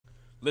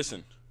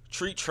Listen,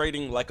 treat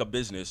trading like a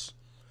business.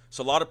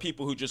 So a lot of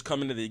people who just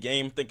come into the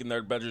game thinking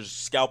they're better to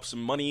scalp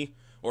some money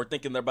or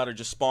thinking they're about to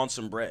just spawn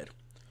some bread.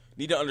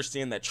 Need to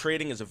understand that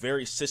trading is a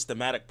very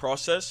systematic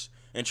process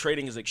and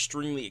trading is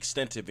extremely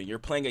extensive and you're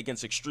playing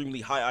against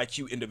extremely high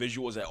IQ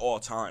individuals at all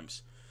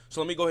times. So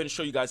let me go ahead and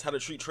show you guys how to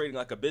treat trading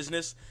like a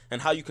business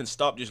and how you can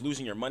stop just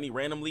losing your money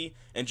randomly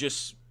and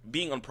just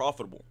being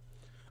unprofitable.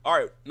 All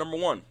right, number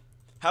one,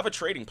 have a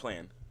trading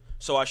plan.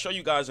 So I show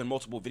you guys in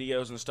multiple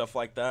videos and stuff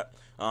like that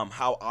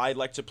how I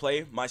like to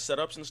play my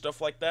setups and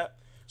stuff like that.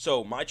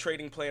 So my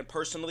trading plan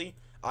personally,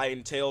 I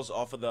entails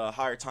off of the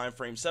higher time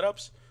frame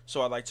setups.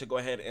 So I like to go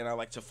ahead and I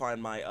like to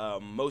find my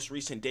most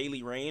recent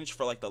daily range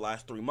for like the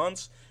last 3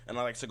 months, and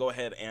I like to go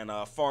ahead and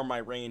farm my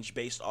range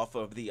based off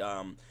of the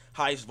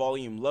highest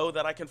volume low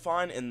that I can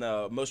find in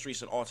the most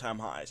recent all-time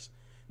highs.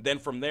 Then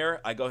from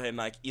there, I go ahead and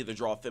like either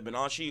draw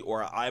Fibonacci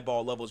or I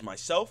eyeball levels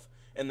myself,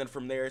 and then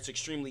from there, it's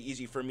extremely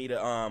easy for me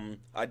to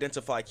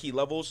identify key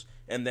levels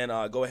and then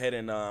go ahead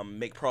and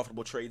make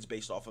profitable trades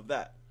based off of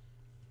that.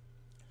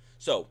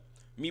 So,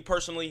 me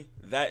personally,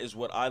 that is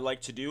what I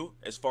like to do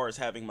as far as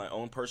having my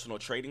own personal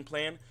trading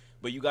plan,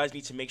 but you guys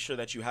need to make sure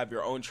that you have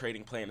your own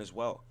trading plan as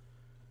well.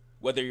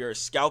 Whether you're a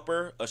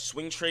scalper, a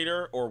swing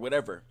trader, or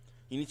whatever,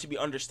 you need to be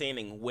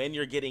understanding when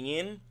you're getting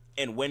in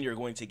and when you're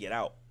going to get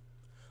out.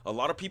 A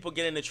lot of people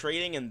get into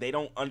trading and they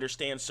don't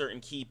understand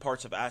certain key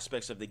parts of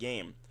aspects of the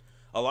game.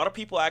 A lot of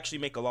people actually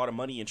make a lot of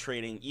money in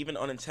trading, even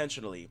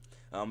unintentionally,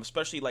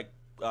 especially like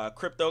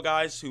crypto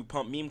guys who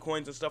pump meme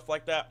coins and stuff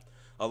like that.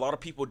 A lot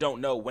of people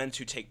don't know when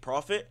to take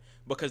profit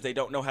because they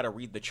don't know how to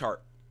read the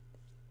chart.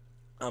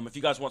 If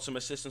you guys want some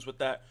assistance with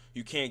that,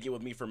 you can get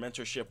with me for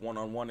mentorship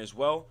one-on-one as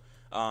well.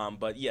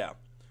 But yeah,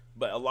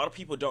 but a lot of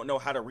people don't know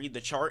how to read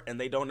the chart and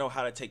they don't know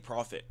how to take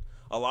profit.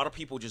 A lot of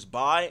people just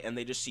buy and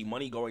they just see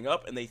money going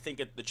up and they think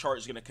that the chart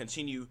is going to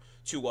continue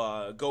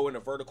to go in a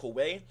vertical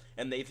way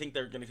and they think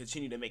they're going to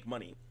continue to make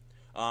money.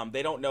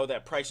 They don't know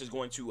that price is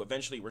going to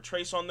eventually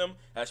retrace on them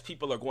as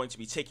people are going to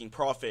be taking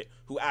profit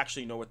who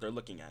actually know what they're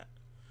looking at.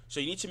 So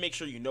you need to make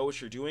sure you know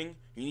what you're doing.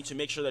 You need to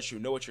make sure that you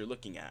know what you're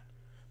looking at.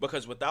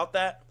 Because without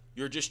that,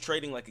 you're just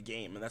trading like a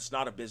game, and that's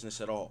not a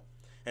business at all.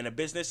 And a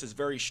business is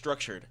very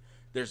structured.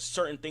 There's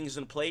certain things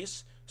in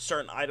place,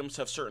 certain items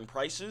have certain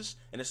prices,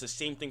 and it's the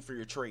same thing for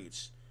your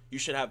trades. You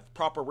should have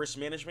proper risk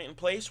management in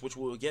place, which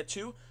we'll get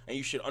to, and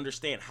you should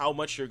understand how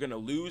much you're going to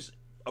lose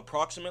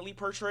approximately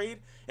per trade,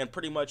 and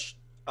pretty much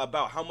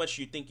about how much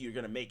you think you're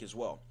going to make as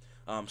well.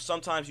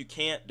 Sometimes you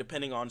can't,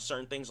 depending on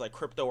certain things like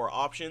crypto or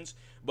options,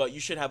 but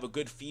you should have a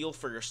good feel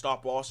for your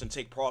stop loss and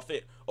take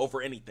profit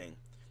over anything.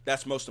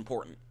 That's most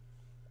important.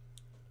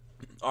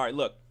 All right,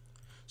 look.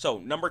 So,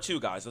 number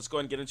two, guys, let's go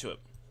ahead and get into it.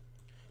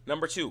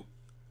 Number two,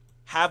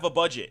 have a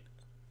budget,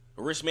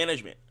 risk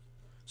management.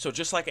 So,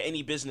 just like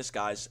any business,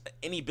 guys,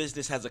 any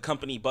business has a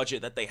company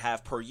budget that they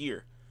have per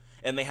year,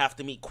 and they have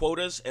to meet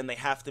quotas and they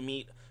have to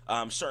meet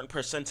certain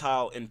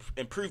percentile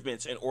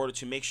improvements in order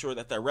to make sure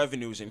that their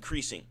revenue is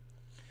increasing.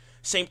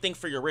 Same thing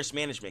for your risk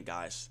management,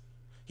 guys.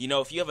 You know,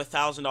 if you have a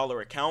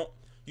 $1,000 account,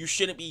 you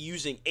shouldn't be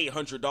using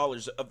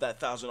 $800 of that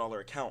 $1,000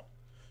 account.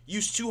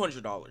 Use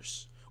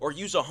 $200 or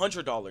use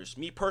 $100.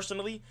 Me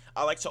personally,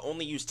 I like to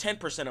only use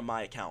 10% of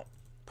my account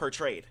per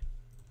trade.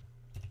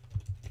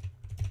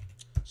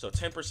 So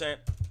 10%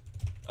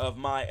 of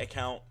my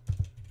account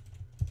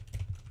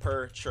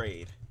per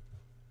trade.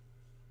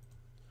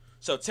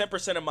 So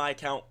 10% of my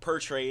account per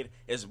trade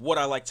is what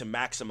I like to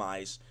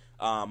maximize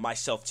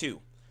myself to.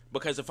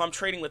 Because if I'm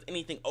trading with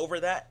anything over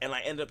that and I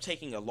end up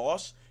taking a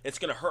loss, it's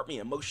going to hurt me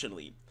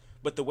emotionally.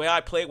 But the way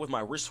I play with my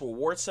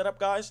risk-reward setup,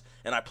 guys,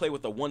 and I play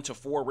with a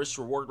 1-to-4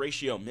 risk-reward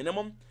ratio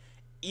minimum,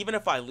 even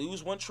if I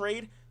lose one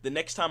trade, the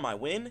next time I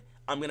win,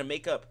 I'm going to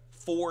make up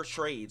 4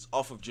 trades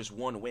off of just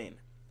one win.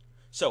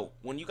 So,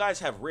 when you guys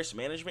have risk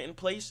management in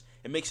place,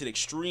 it makes it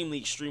extremely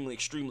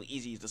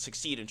easy to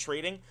succeed in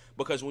trading,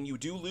 because when you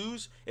do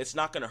lose, it's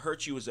not going to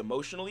hurt you as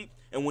emotionally,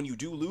 and when you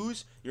do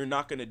lose, you're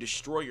not going to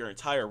destroy your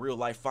entire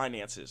real-life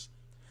finances.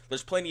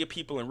 There's plenty of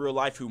people in real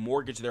life who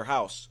mortgage their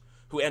house,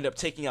 who end up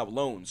taking out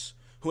loans,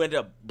 who end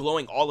up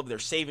blowing all of their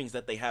savings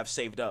that they have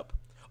saved up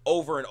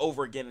over and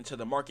over again into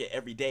the market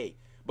every day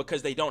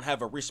because they don't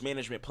have a risk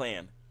management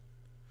plan.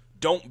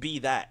 Don't be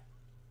that.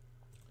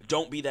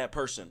 Don't be that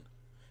person.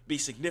 Be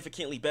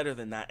significantly better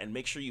than that and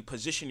make sure you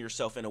position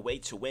yourself in a way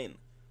to win.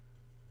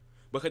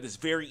 Because it's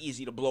very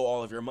easy to blow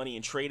all of your money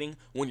in trading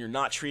when you're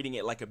not treating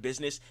it like a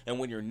business and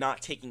when you're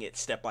not taking it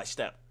step by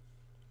step.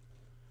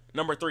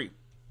 Number 3,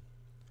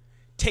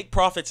 take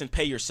profits and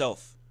pay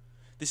yourself.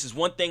 This is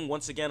one thing,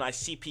 once again, I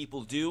see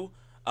people do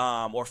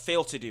or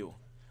fail to do.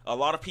 A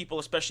lot of people,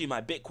 especially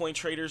my Bitcoin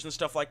traders and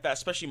stuff like that,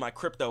 especially my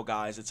crypto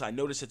guys, I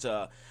notice it's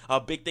a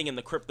big thing in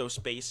the crypto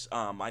space.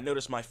 I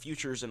notice my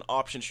futures and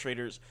options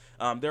traders,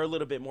 they're a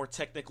little bit more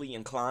technically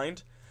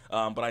inclined,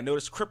 but I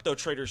notice crypto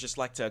traders just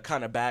like to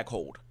kind of bag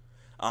hold.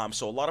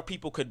 So a lot of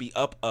people could be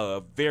up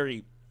a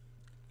very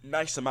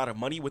nice amount of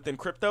money within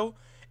crypto,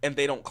 and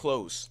they don't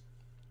close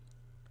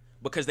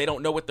because they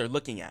don't know what they're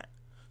looking at.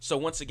 So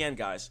once again,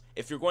 guys,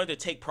 if you're going to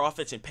take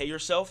profits and pay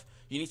yourself,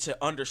 You need to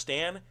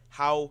understand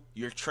how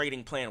your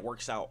trading plan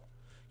works out.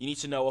 You need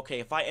to know, okay,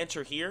 if I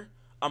enter here,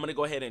 I'm going to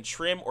go ahead and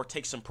trim or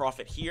take some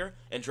profit here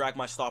and drag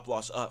my stop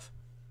loss up.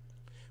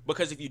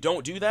 Because if you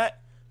don't do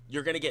that,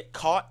 you're going to get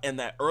caught in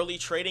that early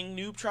trading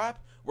noob trap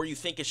where you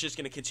think it's just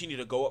going to continue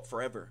to go up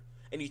forever.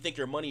 And you think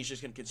your money is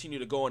just going to continue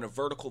to go in a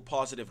vertical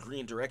positive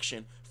green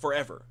direction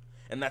forever.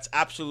 And that's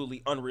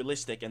absolutely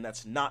unrealistic, and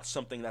that's not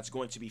something that's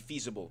going to be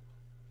feasible.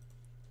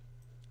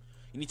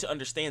 You need to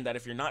understand that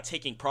if you're not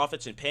taking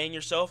profits and paying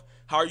yourself,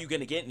 how are you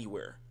going to get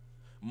anywhere?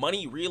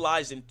 Money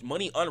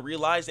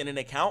unrealized in an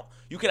account,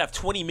 you could have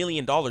 $20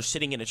 million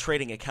sitting in a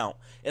trading account.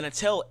 And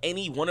until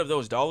any one of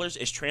those dollars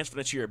is transferred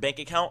into your bank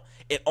account,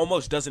 it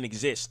almost doesn't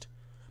exist.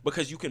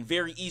 Because you can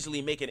very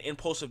easily make an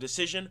impulsive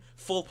decision,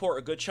 full port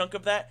a good chunk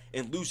of that,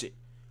 and lose it.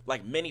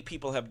 Like many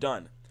people have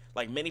done.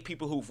 Like many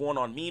people who've won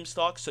on meme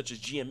stocks such as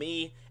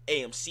GME,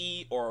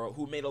 AMC, or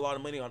who made a lot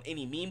of money on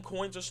any meme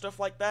coins or stuff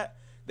like that,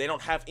 they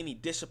don't have any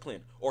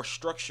discipline or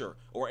structure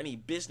or any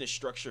business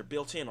structure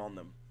built in on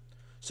them.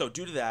 So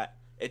due to that,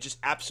 it just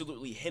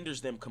absolutely hinders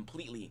them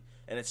completely,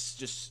 and it's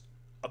just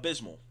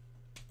abysmal.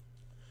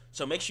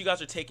 So make sure you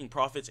guys are taking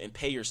profits and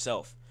pay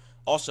yourself.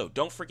 Also,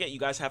 don't forget you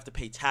guys have to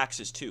pay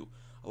taxes too.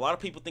 A lot of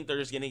people think they're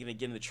just going to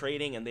get into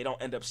trading and they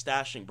don't end up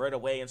stashing bread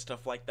away and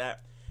stuff like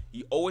that.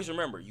 You always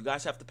remember, you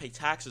guys have to pay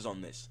taxes on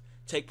this.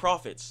 Take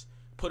profits,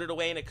 put it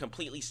away in a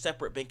completely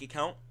separate bank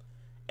account,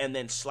 and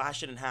then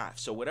slash it in half.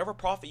 So whatever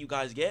profit you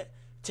guys get,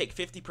 take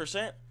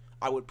 50%.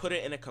 I would put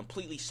it in a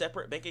completely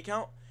separate bank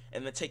account,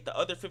 and then take the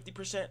other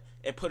 50%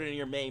 and put it in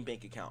your main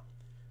bank account.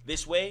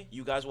 This way,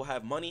 you guys will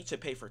have money to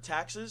pay for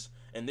taxes,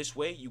 and this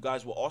way, you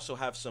guys will also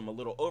have a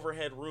little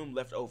overhead room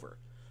left over.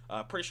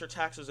 Pretty sure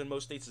taxes in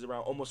most states is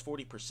around almost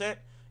 40%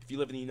 if you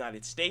live in the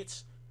United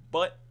States,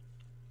 but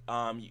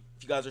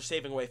if you guys are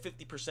saving away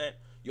 50%,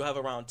 you'll have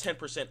around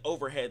 10%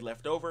 overhead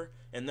left over,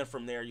 and then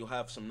from there, you'll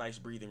have some nice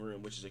breathing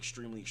room, which is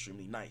extremely,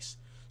 extremely nice.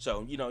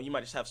 So, you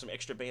might just have some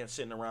extra bands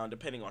sitting around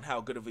depending on how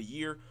good of a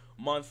year,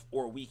 month,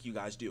 or week you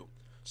guys do.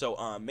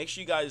 So make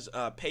sure you guys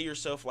pay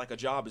yourself like a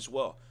job as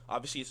well.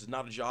 Obviously, this is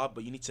not a job,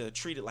 but you need to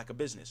treat it like a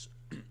business.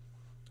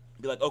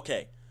 Be like,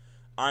 okay,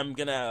 I'm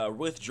going to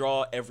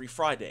withdraw every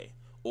Friday.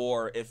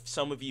 Or if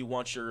some of you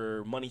want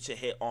your money to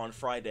hit on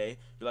Friday,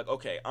 you're like,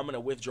 okay, I'm going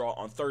to withdraw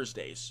on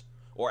Thursdays.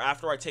 Or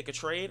after I take a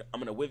trade, I'm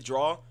going to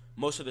withdraw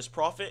most of this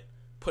profit,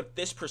 put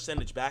this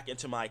percentage back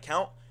into my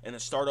account, and then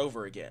start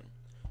over again.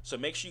 So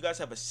make sure you guys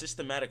have a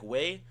systematic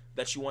way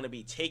that you want to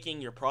be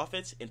taking your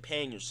profits and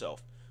paying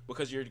yourself,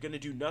 because you're going to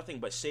do nothing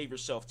but save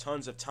yourself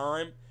tons of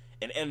time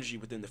and energy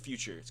within the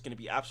future. It's going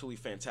to be absolutely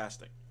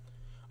fantastic.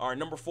 All right,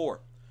 number 4.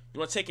 You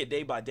want to take it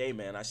day by day,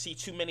 man. I see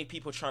too many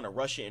people trying to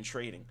rush it in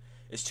trading.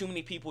 It's too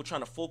many people trying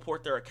to full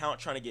port their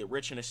account, trying to get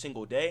rich in a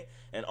single day.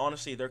 And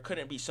honestly, there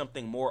couldn't be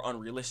something more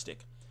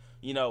unrealistic.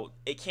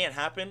 It can't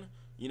happen,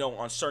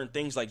 on certain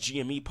things like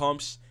GME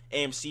pumps,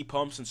 AMC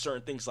pumps, and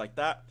certain things like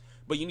that.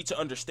 But you need to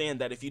understand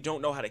that if you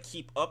don't know how to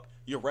keep up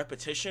your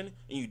repetition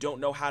and you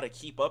don't know how to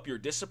keep up your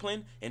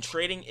discipline in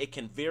trading, it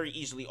can very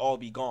easily all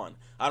be gone.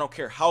 I don't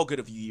care how good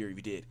of a year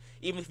you did.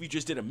 Even if you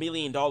just did $1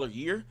 million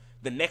year,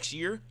 the next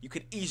year, you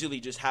could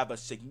easily just have a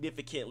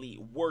significantly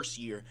worse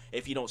year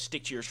if you don't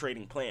stick to your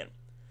trading plan.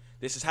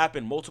 This has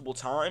happened multiple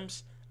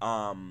times,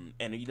 and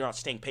you're not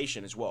staying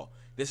patient as well.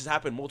 This has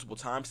happened multiple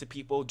times to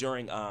people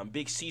during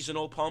big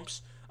seasonal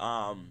pumps.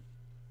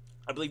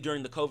 I believe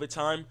during the COVID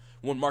time,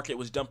 when market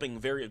was dumping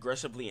very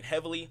aggressively and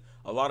heavily,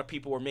 a lot of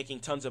people were making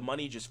tons of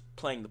money just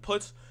playing the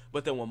puts.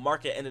 But then when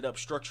market ended up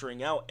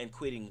structuring out and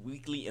creating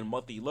weekly and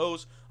monthly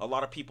lows, a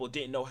lot of people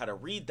didn't know how to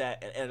read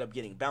that and ended up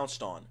getting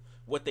bounced on.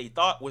 What they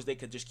thought was they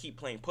could just keep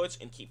playing puts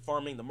and keep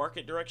farming the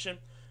market direction,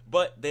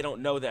 but they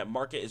don't know that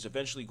market is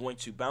eventually going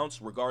to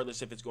bounce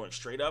regardless if it's going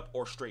straight up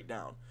or straight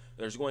down.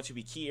 There's going to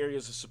be key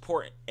areas of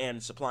support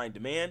and supply and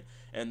demand,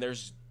 and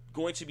there's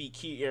going to be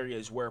key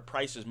areas where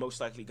price is most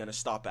likely going to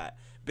stop at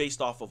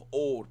based off of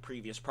old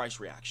previous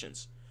price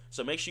reactions.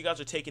 So make sure you guys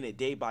are taking it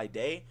day by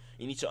day.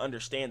 You need to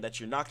understand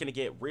that you're not going to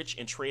get rich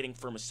in trading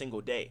from a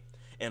single day.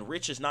 And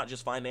rich is not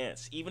just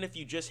finance. Even if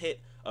you just hit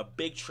a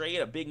big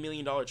trade, a big $1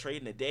 million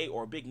trade in a day,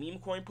 or a big meme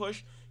coin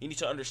push, you need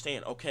to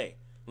understand, okay,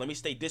 let me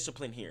stay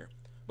disciplined here.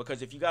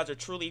 Because if you guys are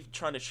truly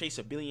trying to chase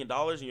 $1 billion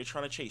and you're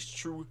trying to chase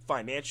true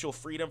financial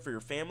freedom for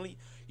your family,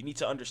 you need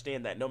to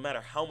understand that no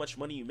matter how much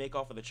money you make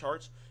off of the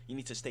charts, you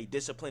need to stay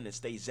disciplined and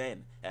stay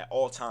zen at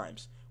all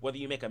times. Whether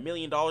you make $1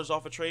 million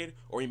off a trade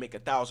or you make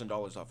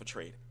 $1,000 off a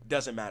trade,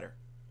 doesn't matter.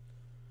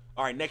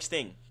 All right, next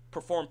thing,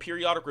 perform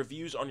periodic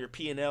reviews on your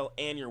P&L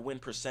and your win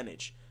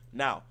percentage.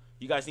 Now,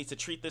 you guys need to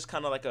treat this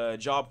kind of like a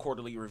job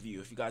quarterly review.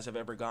 If you guys have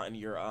ever gotten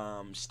your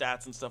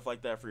stats and stuff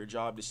like that for your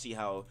job to see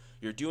how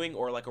you're doing,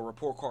 or like a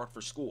report card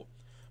for school.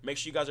 Make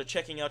sure you guys are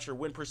checking out your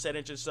win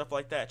percentage and stuff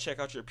like that. Check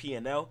out your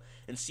P&L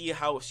and see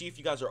if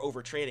you guys are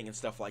over trading and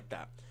stuff like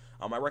that.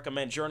 I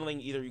recommend journaling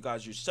either you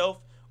guys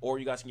yourself or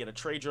you guys can get a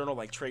trade journal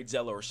like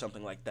TradeZilla or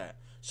something like that.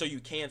 So you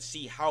can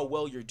see how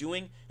well you're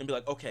doing and be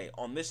like, okay,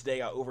 on this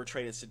day I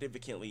overtraded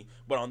significantly,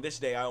 but on this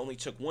day I only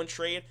took one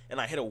trade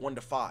and I hit a 1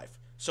 to 5.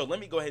 So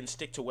let me go ahead and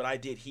stick to what I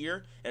did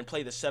here and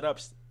play the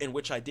setups in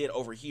which I did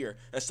over here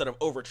instead of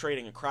over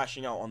trading and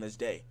crashing out on this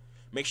day.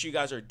 Make sure you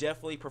guys are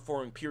definitely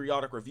performing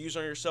periodic reviews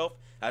on yourself,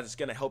 as it's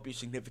going to help you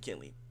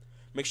significantly.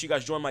 Make sure you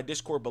guys join my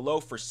Discord below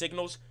for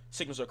signals.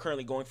 Signals are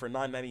currently going for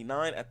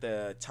 $9.99 at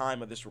the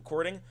time of this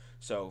recording.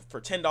 So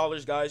for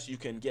 $10, guys, you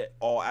can get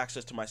all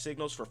access to my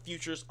signals for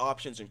futures,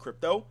 options, and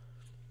crypto.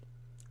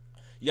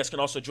 You guys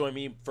can also join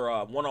me for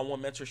a one-on-one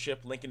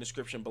mentorship, link in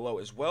description below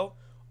as well.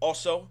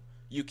 Also,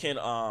 you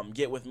can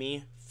get with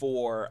me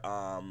for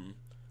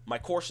my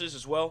courses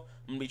as well.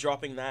 I'm going to be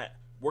dropping that,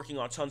 working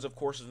on tons of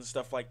courses and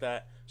stuff like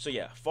that. So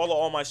yeah, follow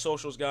all my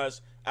socials,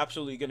 guys.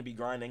 Absolutely going to be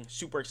grinding.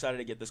 Super excited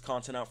to get this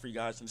content out for you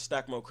guys. And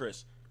Stack Mode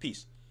Chris,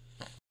 peace.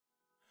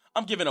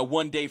 I'm giving a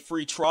one-day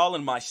free trial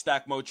in my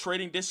Stack Mode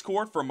Trading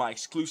Discord for my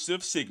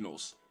exclusive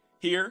signals.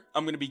 Here,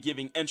 I'm going to be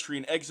giving entry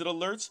and exit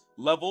alerts,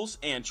 levels,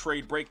 and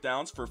trade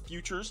breakdowns for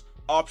futures,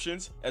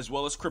 options, as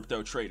well as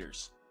crypto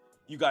traders.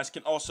 You guys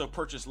can also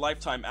purchase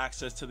lifetime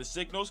access to the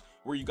signals,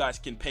 where you guys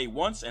can pay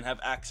once and have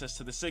access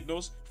to the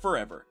signals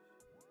forever.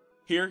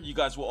 Here, you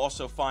guys will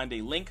also find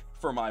a link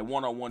for my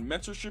one-on-one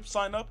mentorship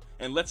sign up,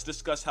 and let's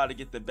discuss how to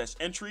get the best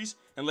entries,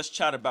 and let's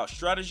chat about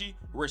strategy,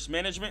 risk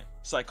management,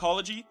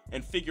 psychology,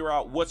 and figure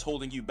out what's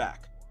holding you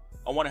back.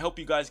 I want to help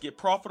you guys get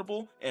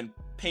profitable, and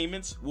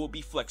payments will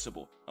be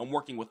flexible. I'm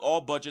working with all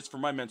budgets for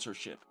my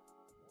mentorship.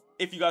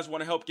 If you guys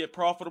want to help get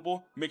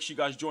profitable, make sure you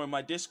guys join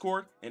my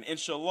Discord, and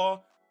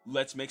inshallah,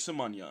 let's make some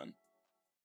money on.